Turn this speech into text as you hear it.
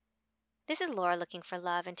This is Laura looking for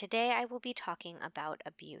love, and today I will be talking about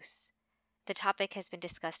abuse. The topic has been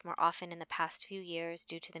discussed more often in the past few years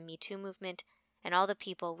due to the Me Too movement and all the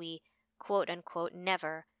people we quote unquote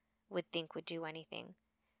never would think would do anything.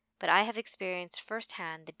 But I have experienced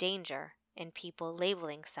firsthand the danger in people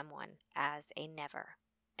labeling someone as a never.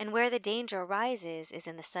 And where the danger arises is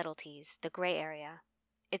in the subtleties, the gray area.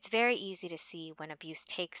 It's very easy to see when abuse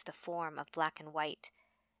takes the form of black and white,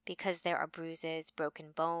 because there are bruises, broken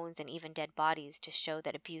bones, and even dead bodies to show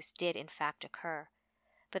that abuse did in fact occur.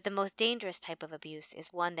 But the most dangerous type of abuse is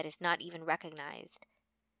one that is not even recognized,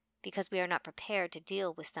 because we are not prepared to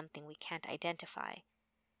deal with something we can't identify,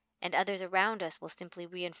 and others around us will simply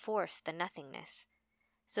reinforce the nothingness.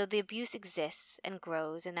 So the abuse exists and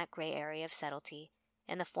grows in that gray area of subtlety,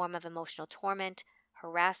 in the form of emotional torment,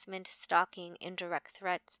 harassment, stalking, indirect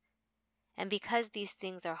threats. And because these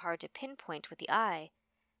things are hard to pinpoint with the eye,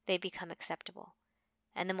 they become acceptable.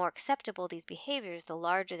 And the more acceptable these behaviors, the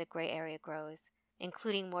larger the gray area grows,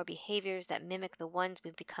 including more behaviors that mimic the ones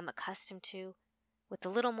we've become accustomed to, with a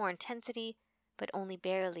little more intensity, but only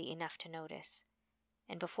barely enough to notice.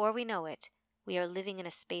 And before we know it, we are living in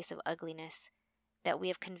a space of ugliness that we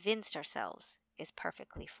have convinced ourselves is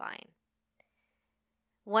perfectly fine.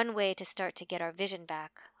 One way to start to get our vision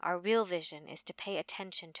back, our real vision, is to pay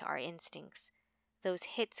attention to our instincts, those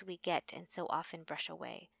hits we get and so often brush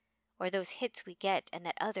away, or those hits we get and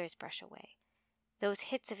that others brush away. Those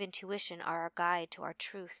hits of intuition are our guide to our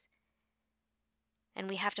truth, and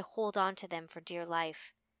we have to hold on to them for dear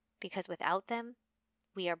life, because without them,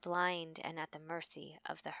 we are blind and at the mercy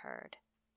of the herd.